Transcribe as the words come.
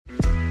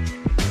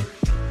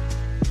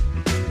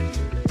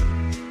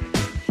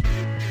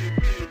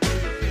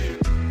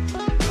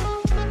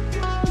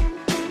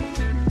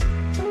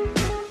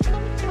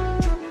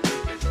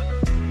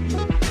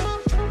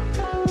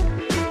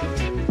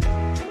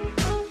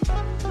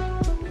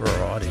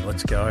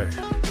let's go.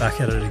 Back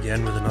at it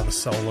again with another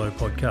solo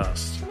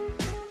podcast.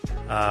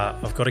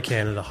 I've got a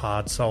Canada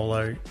hard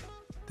solo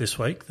this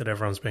week that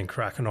everyone's been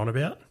cracking on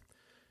about.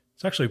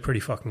 It's actually pretty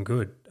fucking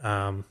good.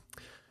 I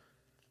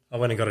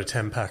went and got a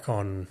 10-pack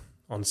on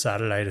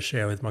Saturday to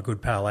share with my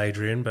good pal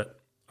Adrian, but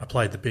I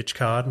played the bitch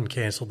card and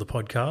cancelled the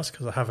podcast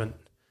because I haven't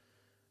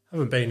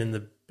been in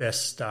the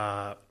best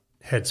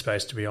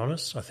headspace, to be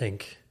honest. I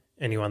think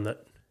anyone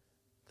that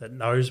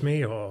knows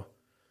me or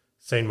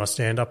seen my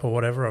stand-up or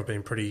whatever, I've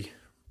been pretty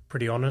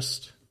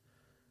honest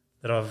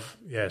that I've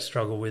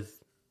struggled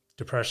with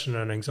depression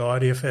and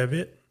anxiety a fair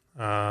bit.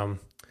 In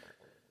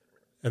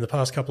the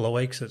past couple of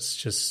weeks, it's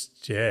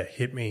just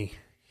hit me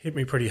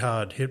pretty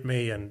hard, hit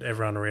me and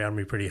everyone around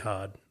me pretty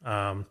hard.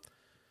 To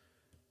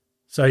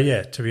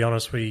be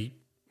honest, we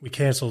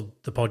cancelled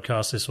the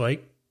podcast this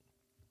week,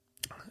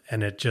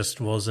 and it just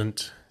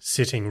wasn't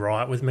sitting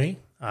right with me.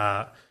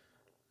 So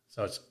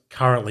it's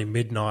currently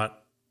midnight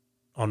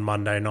on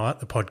Monday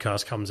night. The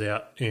podcast comes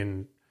out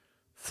in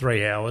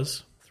 3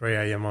 hours, 3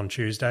 a.m. on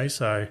Tuesday.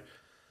 So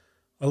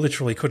I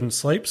literally couldn't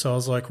sleep. So I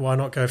was like, why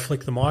not go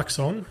flick the mics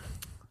on,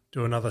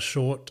 do another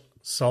short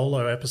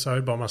solo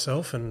episode by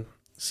myself and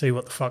see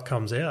what the fuck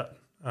comes out.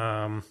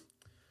 I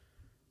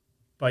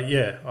don't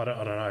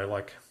know.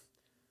 Like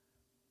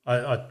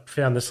I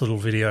found this little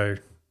video.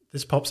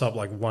 This pops up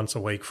like once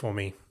a week for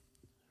me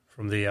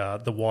from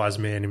the wise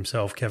man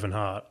himself, Kevin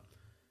Hart.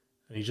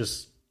 And he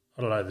just,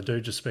 I don't know, the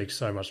dude just speaks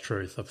so much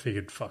truth. I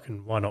figured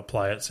fucking why not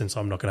play it since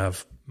I'm not going to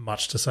have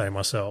much to say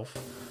myself.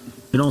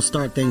 You don't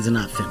start things and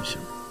not finish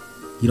them.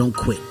 You don't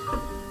quit.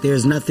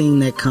 There's nothing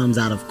that comes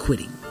out of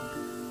quitting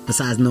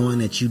besides knowing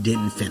that you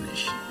didn't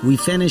finish. We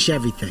finish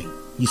everything.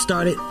 You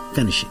start it,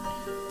 finish it.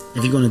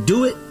 If you're going to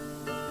do it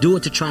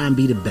to try and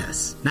be the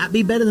best. Not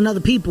be better than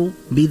other people,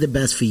 be the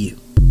best for you.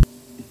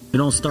 You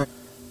don't start.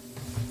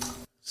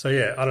 So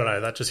yeah, I don't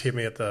know, that just hit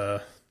me at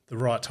the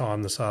right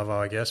time, the Savo,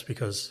 I guess,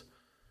 because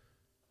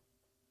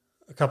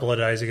a couple of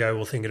days ago we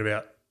were thinking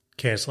about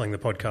cancelling the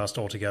podcast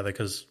altogether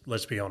because,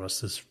 let's be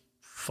honest, there's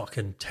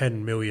fucking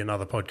 10 million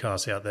other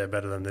podcasts out there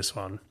better than this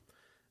one.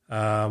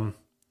 But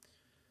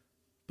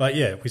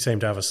yeah, we seem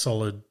to have a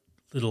solid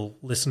little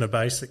listener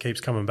base that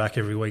keeps coming back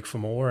every week for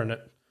more, and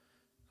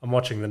I'm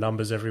watching the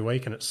numbers every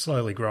week and it's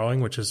slowly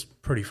growing, which is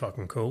pretty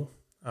fucking cool.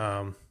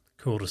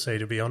 Cool to see,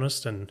 to be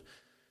honest. And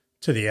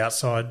to the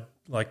outside,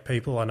 like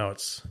people, I know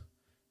it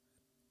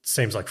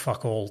seems like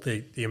fuck all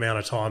the amount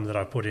of time that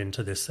I put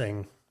into this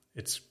thing.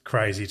 It's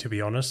crazy, to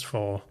be honest,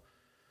 for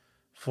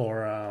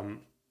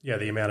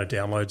the amount of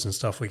downloads and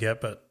stuff we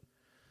get. But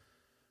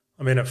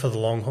I'm in it for the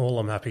long haul.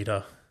 I'm happy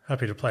to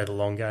play the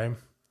long game.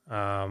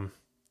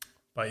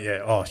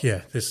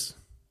 This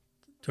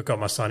took got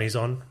my sunnies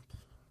on.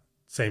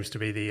 Seems to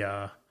be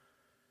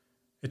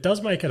it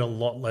does make it a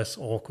lot less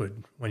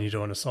awkward when you're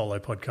doing a solo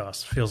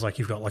podcast. Feels like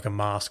you've got like a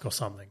mask or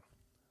something.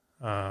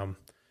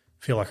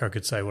 Feel like I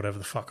could say whatever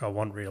the fuck I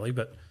want, really.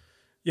 But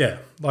yeah,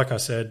 like I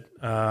said,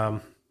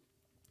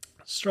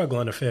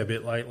 struggling a fair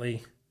bit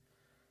lately.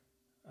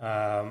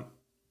 The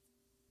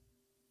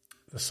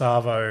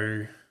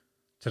Savo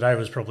today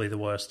was probably the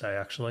worst day,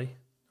 actually.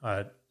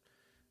 I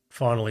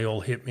finally all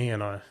hit me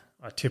and I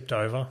tipped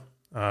over.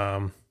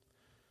 I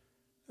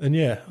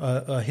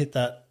hit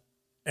that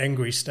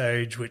angry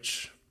stage,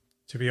 which,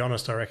 to be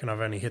honest, I reckon I've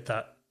only hit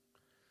that.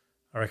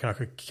 I reckon I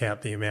could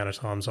count the amount of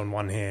times on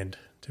one hand,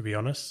 to be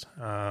honest.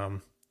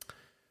 I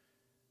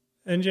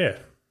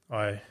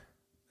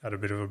had a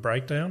bit of a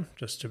breakdown,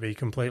 just to be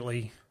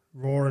completely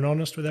raw and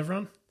honest with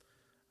everyone.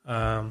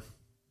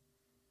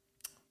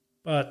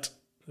 But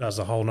that's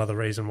a whole nother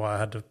reason why I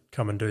had to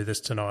come and do this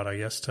tonight, I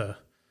guess, to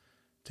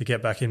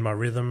get back in my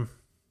rhythm,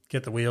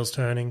 get the wheels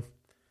turning.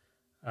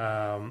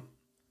 Because,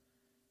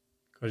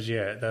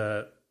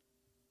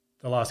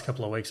 the last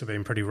couple of weeks have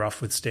been pretty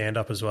rough with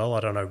stand-up as well. I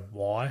don't know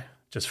why. It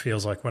just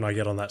feels like when I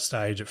get on that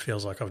stage, it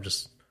feels like I've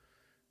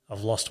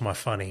lost my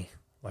funny.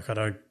 Like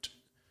I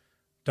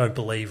don't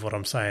believe what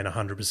I'm saying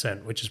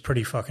 100%, which is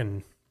pretty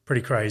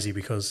crazy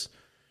because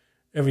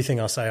everything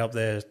I say up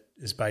there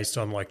is based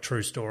on like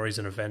true stories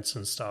and events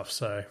and stuff.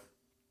 So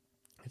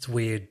it's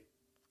weird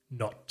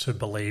not to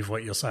believe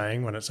what you're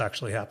saying when it's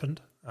actually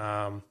happened.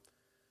 But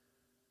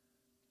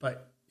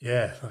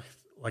yeah,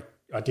 like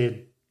I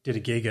did a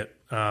gig at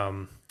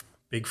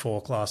Big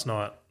Fork last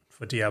night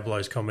for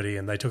Diablo's Comedy,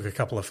 and they took a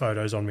couple of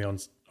photos of me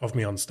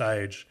on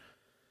stage.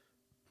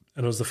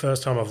 And it was the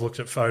first time I've looked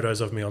at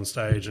photos of me on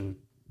stage and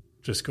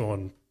just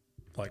gone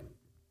like,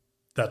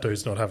 that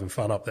dude's not having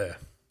fun up there,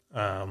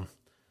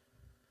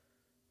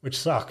 which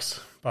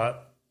sucks.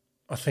 But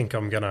I think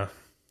I'm gonna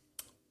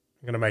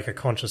make a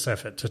conscious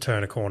effort to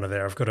turn a corner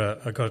there. I've got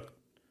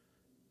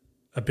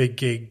a big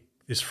gig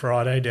this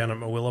Friday down at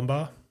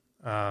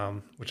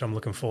Murwillumbah, which I'm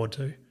looking forward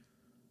to.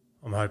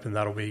 I'm hoping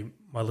that'll be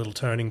my little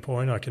turning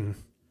point. I can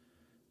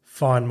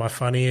find my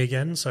funny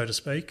again, so to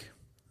speak,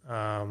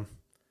 and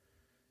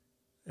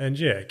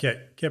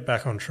get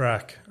back on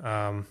track.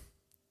 But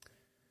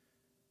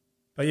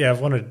yeah, I've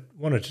wanted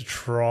to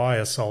try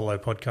a solo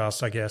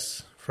podcast, I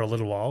guess, for a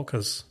little while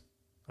because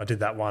I did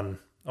that one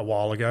a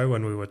while ago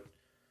when we were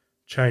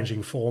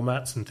changing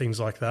formats and things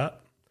like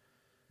that.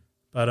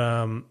 But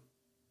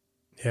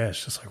yeah,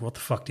 it's just like, what the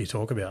fuck do you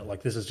talk about?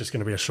 Like, this is just going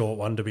to be a short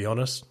one, to be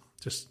honest.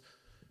 Just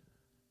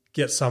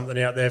get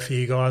something out there for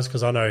you guys,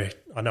 because I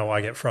know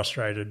I get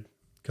frustrated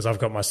because I've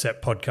got my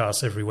set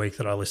podcasts every week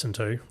that I listen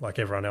to, like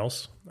everyone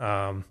else.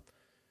 And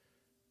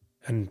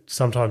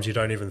sometimes you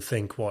don't even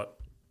think what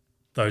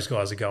those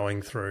guys are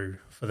going through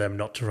for them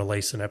not to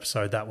release an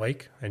episode that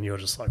week. And you're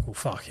just like, well,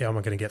 fuck, how am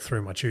I going to get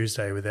through my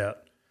Tuesday without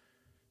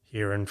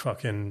hearing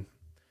fucking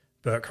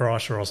Bert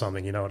Kreischer or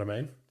something, you know what I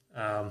mean?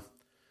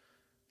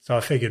 So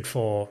I figured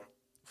for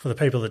the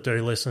people that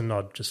do listen,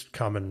 I'd just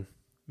come and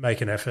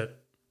make an effort.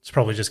 It's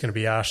probably just going to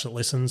be Ash that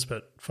listens,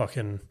 but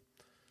fucking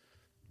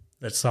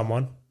that's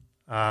someone.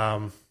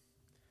 But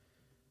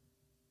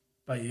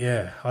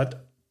yeah,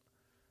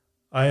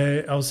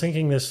 I was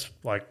thinking this,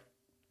 like,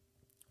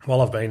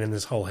 while I've been in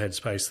this whole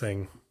headspace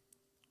thing,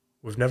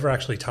 we've never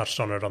actually touched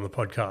on it on the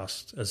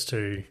podcast as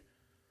to,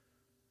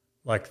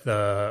 like,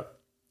 the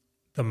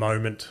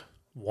moment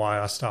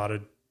why I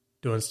started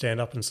doing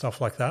stand-up and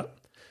stuff like that.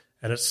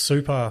 And it's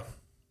super,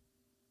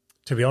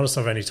 to be honest,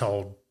 I've only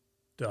told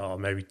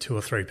maybe 2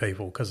 or 3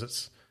 people,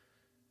 because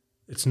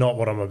it's not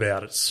what I'm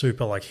about. It's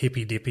super like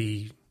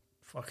hippy-dippy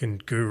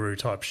fucking guru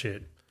type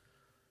shit.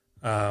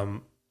 But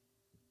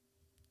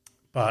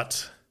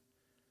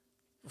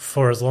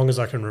for as long as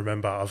I can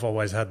remember, I've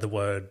always had the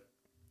word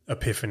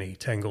epiphany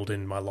tangled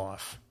in my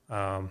life.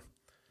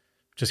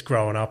 Just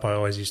growing up, I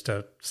always used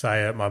to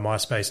say it. My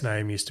MySpace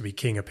name used to be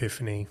King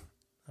Epiphany,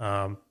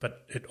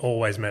 but it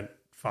always meant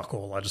fuck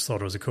all. I just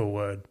thought it was a cool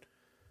word.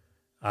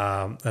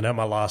 And at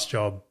my last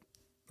job,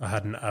 I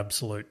had an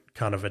absolute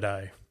cunt of a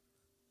day.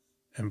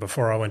 And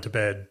before I went to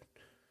bed,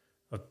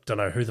 I don't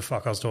know who the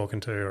fuck I was talking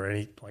to or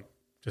any, like,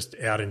 just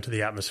out into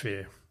the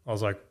atmosphere. I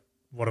was like,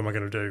 what am I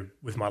going to do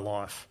with my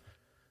life?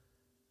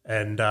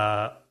 And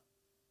I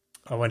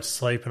went to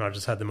sleep and I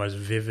just had the most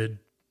vivid,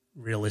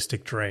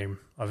 realistic dream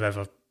I've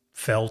ever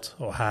felt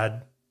or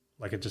had.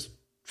 Like, it just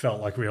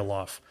felt like real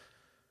life.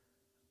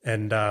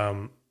 And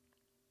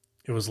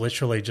it was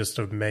literally just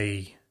of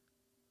me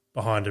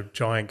behind a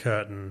giant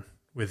curtain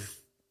with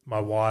my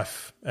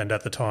wife, and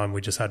at the time we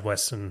just had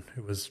Weston,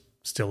 who was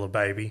still a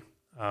baby.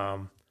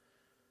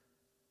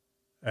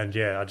 And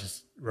yeah, I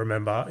just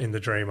remember in the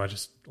dream I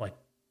just like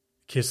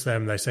kissed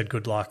them. They said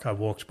good luck. I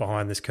walked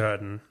behind this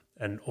curtain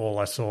and all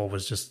I saw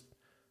was just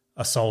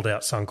a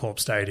sold-out Suncorp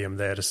Stadium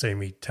there to see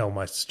me tell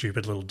my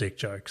stupid little dick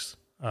jokes,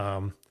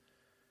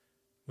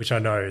 which I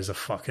know is a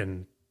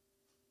fucking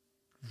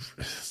 –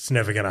 it's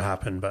never going to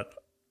happen, but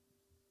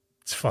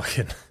it's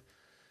fucking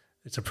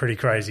 – it's a pretty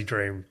crazy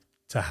dream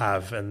to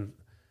have. And,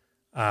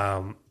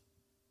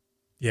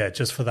 yeah,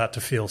 just for that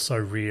to feel so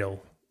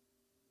real.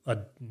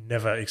 I'd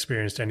never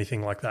experienced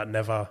anything like that,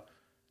 never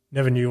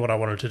knew what I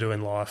wanted to do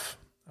in life.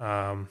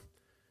 And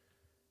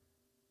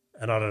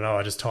I don't know,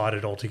 I just tied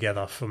it all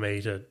together for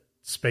me to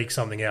speak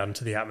something out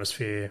into the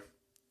atmosphere,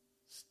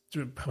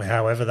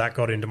 however that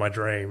got into my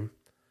dream,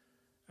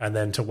 and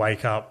then to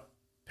wake up,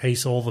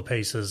 piece all the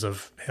pieces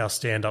of how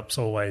stand-up's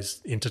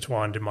always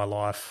intertwined in my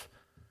life.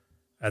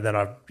 And then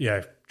I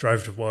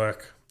drove to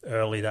work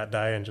early that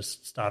day and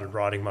just started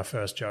writing my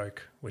first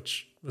joke,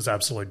 which was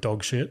absolute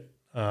dog shit,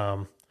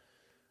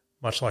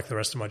 much like the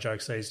rest of my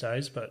jokes these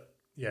days. But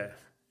yeah,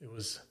 it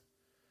was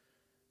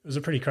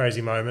a pretty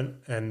crazy moment.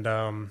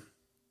 And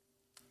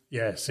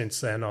yeah,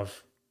 since then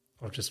I've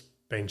just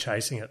been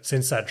chasing it.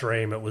 Since that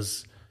dream, it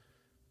was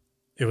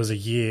a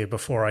year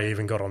before I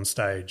even got on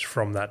stage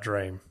from that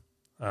dream,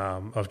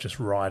 of just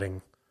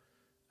writing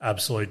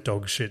absolute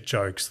dog shit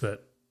jokes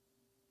that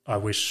I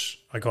wish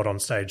I got on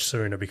stage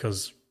sooner,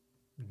 because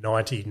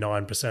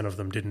 99% of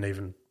them didn't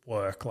even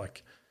work.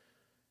 Like,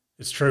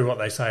 it's true what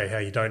they say, how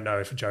you don't know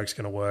if a joke's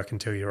going to work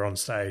until you're on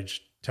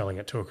stage telling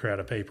it to a crowd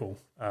of people.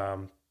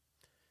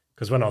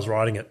 Because when I was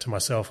writing it to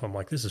myself, I'm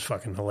like, this is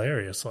fucking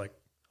hilarious. Like,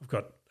 I've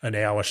got an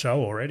hour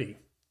show already.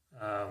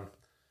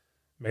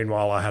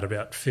 Meanwhile, I had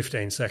about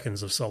 15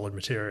 seconds of solid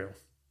material.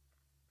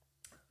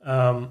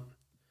 But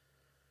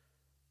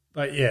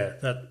yeah,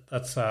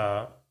 that's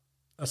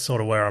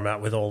sort of where I'm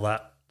at with all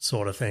that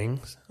sort of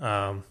things.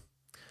 I'm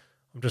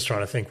just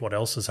trying to think what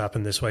else has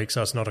happened this week,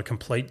 so it's not a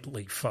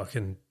completely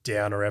fucking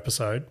downer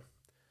episode.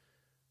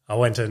 I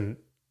went and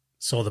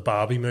saw the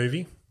Barbie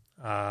movie,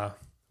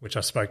 which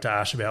I spoke to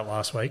Ash about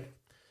last week. I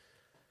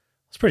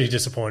was pretty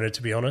disappointed,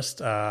 to be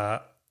honest.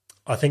 I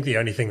think the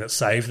only thing that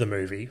saved the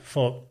movie,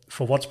 for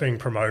what's being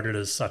promoted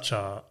as such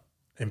a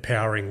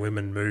empowering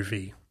women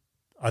movie,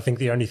 I think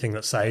the only thing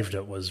that saved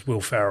it was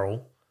Will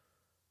Ferrell,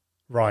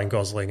 Ryan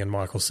Gosling and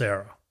Michael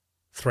Cera.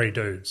 3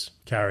 dudes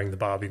carrying the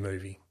Barbie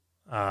movie.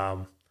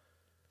 But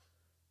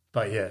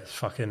yeah,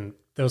 fucking,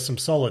 there was some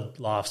solid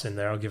laughs in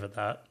there, I'll give it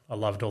that. I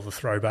loved all the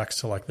throwbacks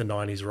to like the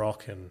 90s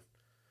rock and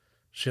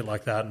shit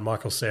like that. And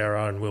Michael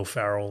Cera and Will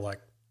Ferrell,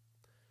 like,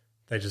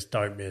 they just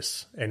don't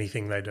miss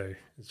anything they do.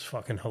 It's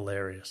fucking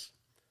hilarious.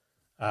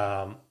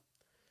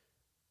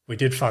 We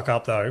did fuck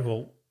up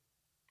though.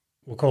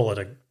 We'll call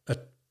it a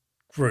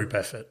group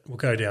effort. We'll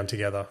go down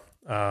together.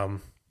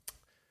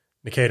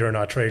 Nikita and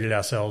I treated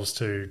ourselves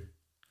to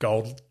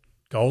Gold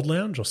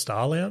Lounge or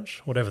Star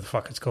Lounge, whatever the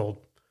fuck it's called,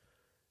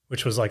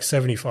 which was like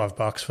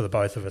 $75 for the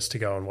both of us to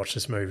go and watch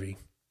this movie.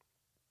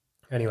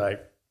 Anyway,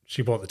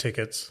 she bought the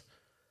tickets,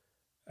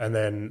 and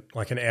then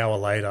like an hour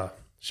later,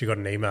 she got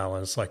an email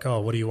and it's like, oh,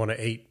 what do you want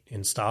to eat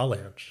in Star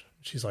Lounge?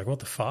 She's like, what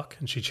the fuck?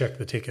 And she checked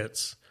the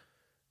tickets,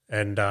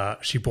 and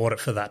she bought it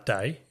for that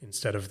day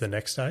instead of the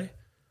next day.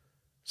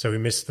 So we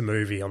missed the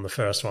movie on the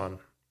first one.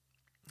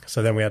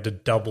 So then we had to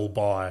double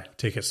buy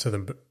tickets to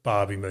the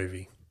Barbie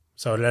movie.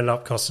 So it ended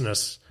up costing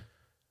us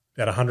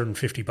about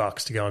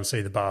 $150 to go and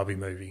see the Barbie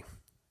movie,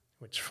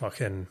 which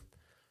fucking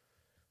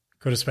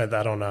could have spent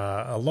that on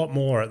a lot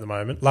more at the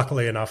moment.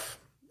 Luckily enough,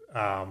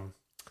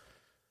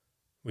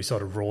 we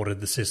sort of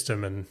rorted the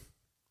system and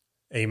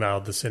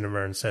emailed the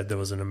cinema and said there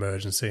was an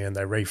emergency, and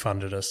they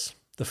refunded us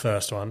the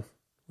first one,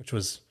 which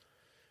was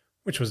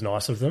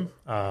nice of them.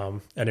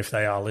 And if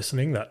they are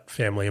listening, that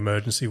family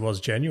emergency was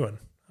genuine.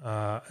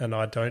 And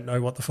I don't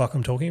know what the fuck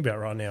I'm talking about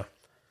right now.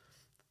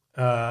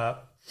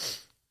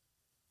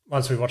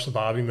 Once we watched the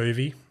Barbie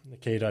movie,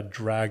 Nikita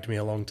dragged me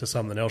along to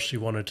something else she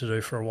wanted to do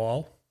for a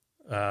while.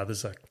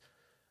 There's a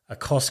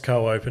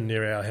Costco open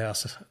near our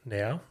house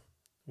now,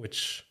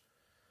 which,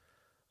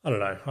 I don't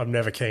know, I'm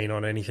never keen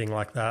on anything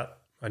like that.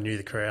 I knew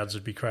the crowds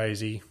would be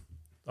crazy.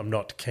 I'm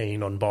not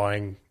keen on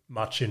buying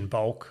much in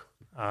bulk.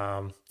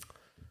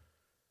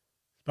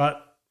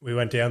 But we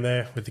went down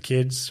there with the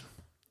kids.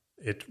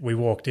 We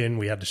walked in,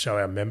 we had to show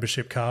our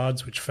membership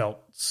cards, which felt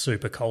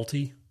super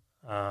culty.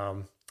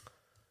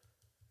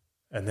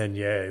 And then,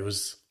 yeah, it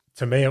was,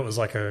 to me, it was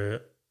like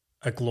a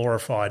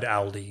glorified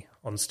Aldi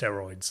on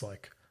steroids,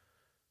 like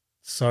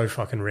so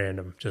fucking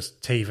random.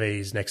 Just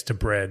TVs next to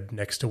bread,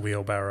 next to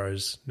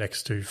wheelbarrows,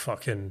 next to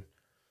fucking,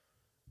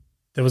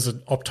 there was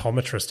an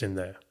optometrist in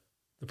there.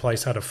 The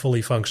place had a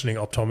fully functioning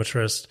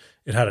optometrist.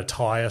 It had a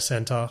tire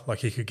center,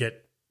 like you could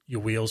get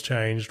your wheels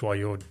changed while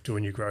you're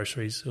doing your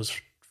groceries. It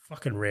was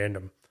fucking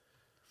random.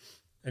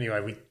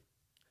 Anyway,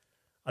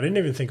 I didn't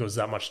even think it was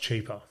that much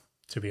cheaper,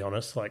 to be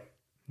honest. Like,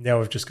 now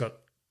we've just got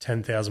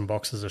 10,000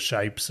 boxes of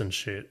shapes and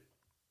shit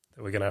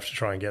that we're going to have to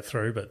try and get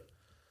through, but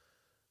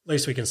at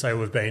least we can say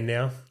we've been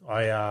now.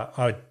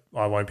 I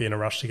won't be in a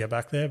rush to get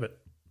back there, but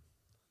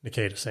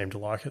Nikita seemed to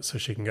like it, so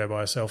she can go by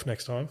herself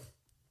next time.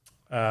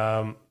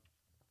 What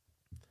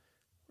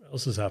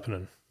else is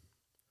happening?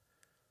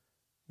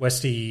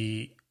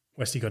 Westy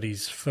got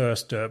his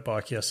first dirt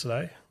bike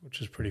yesterday, which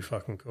is pretty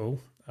fucking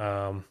cool.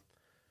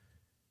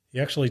 He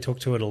actually took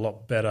to it a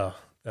lot better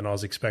than I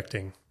was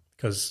expecting,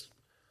 because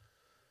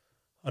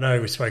I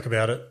know we spoke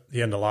about it at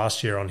the end of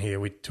last year on here.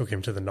 We took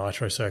him to the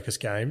Nitro Circus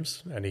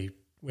games, and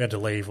we had to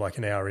leave like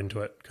an hour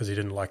into it because he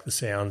didn't like the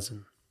sounds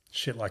and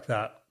shit like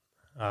that.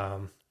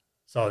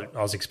 So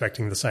I was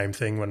expecting the same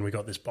thing when we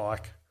got this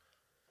bike.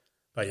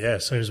 But yeah,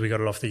 as soon as we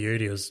got it off the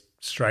ute, he was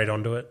straight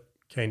onto it,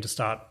 keen to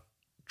start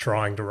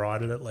trying to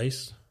ride it at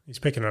least. He's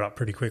picking it up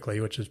pretty quickly,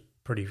 which is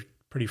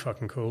pretty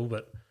fucking cool.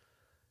 But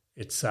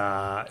it's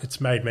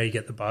made me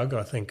get the bug.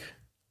 I think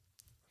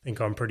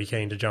I'm pretty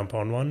keen to jump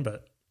on one,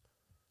 but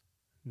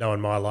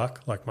knowing my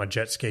luck, like my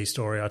jet ski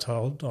story I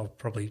told, I'll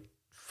probably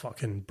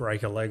fucking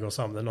break a leg or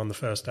something on the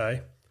first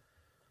day.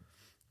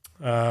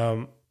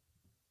 What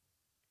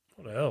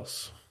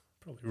else?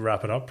 Probably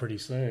wrap it up pretty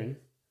soon.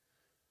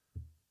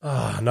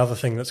 Another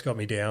thing that's got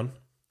me down.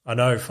 I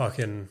know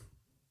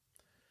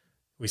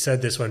we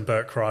said this when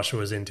Bert Kreischer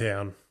was in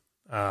town,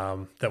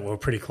 that we were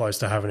pretty close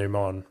to having him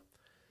on.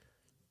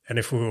 And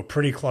if we were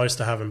pretty close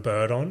to having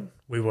Bert on,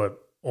 we were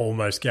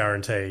almost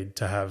guaranteed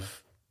to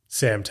have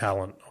Sam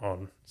Tallent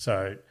on.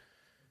 So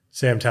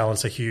Sam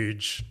Tallent's a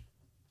huge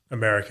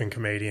American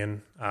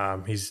comedian.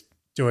 He's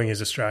doing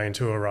his Australian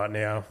tour right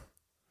now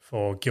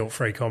for Guilt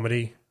Free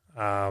Comedy.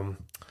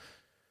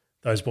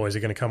 Those boys are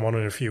going to come on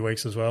in a few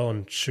weeks as well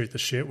and shoot the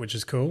shit, which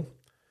is cool.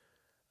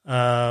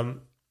 But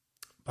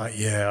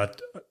yeah,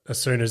 as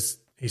soon as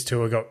his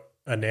tour got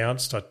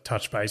announced, I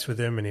touched base with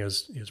him, and he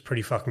was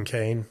pretty fucking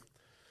keen.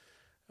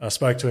 I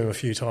spoke to him a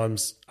few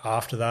times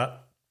after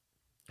that,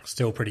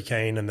 still pretty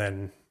keen. And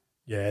then,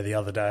 yeah, the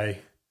other day,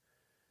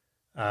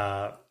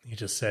 he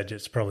just said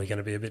it's probably going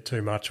to be a bit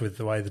too much with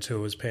the way the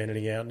tour was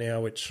panning out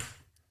now, which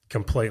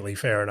completely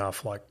fair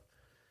enough. Like,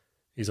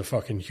 he's a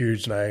fucking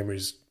huge name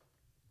who's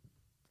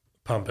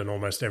pumping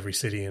almost every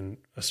city in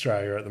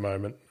Australia at the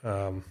moment.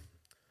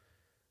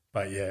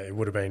 But yeah, it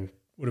would have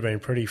been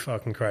pretty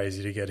fucking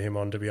crazy to get him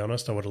on, to be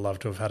honest. I would have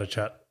loved to have had a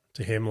chat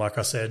to him. Like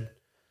I said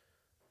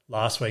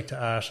last week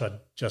to Ash, I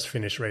just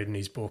finished reading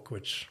his book,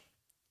 which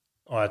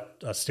I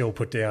still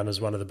put down as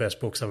one of the best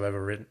books I've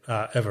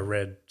ever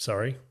read.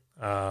 Sorry.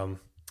 But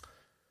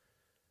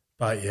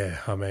yeah,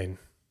 I mean,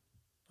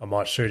 I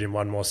might shoot him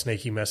one more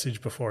sneaky message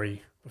before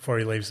he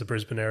leaves the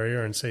Brisbane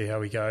area and see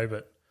how we go.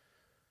 But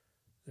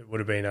it would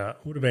have been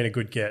a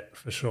good get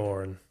for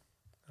sure. And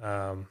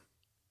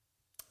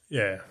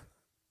yeah,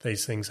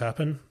 these things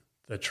happen.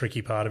 The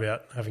tricky part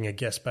about having a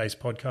guest-based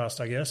podcast,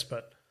 I guess.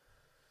 But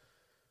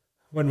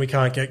when we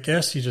can't get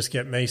guests, you just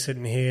get me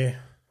sitting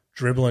here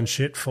dribbling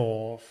shit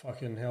for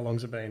fucking, how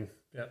long's it been?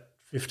 About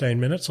 15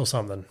 minutes or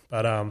something.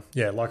 But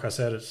yeah, like I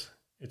said,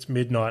 it's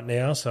midnight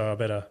now, so I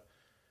better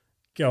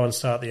go and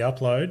start the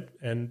upload.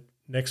 And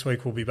next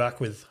week we'll be back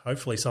with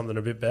hopefully something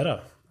a bit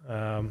better.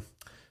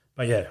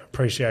 But yeah,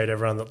 appreciate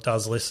everyone that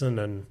does listen.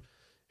 And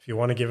if you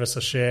want to give us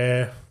a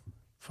share,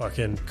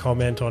 fucking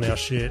comment on our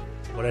shit,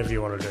 whatever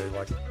you want to do,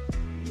 like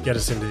get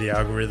us into the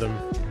algorithm.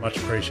 Much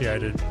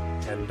appreciated.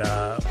 And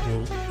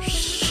we'll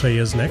see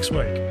you next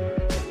week.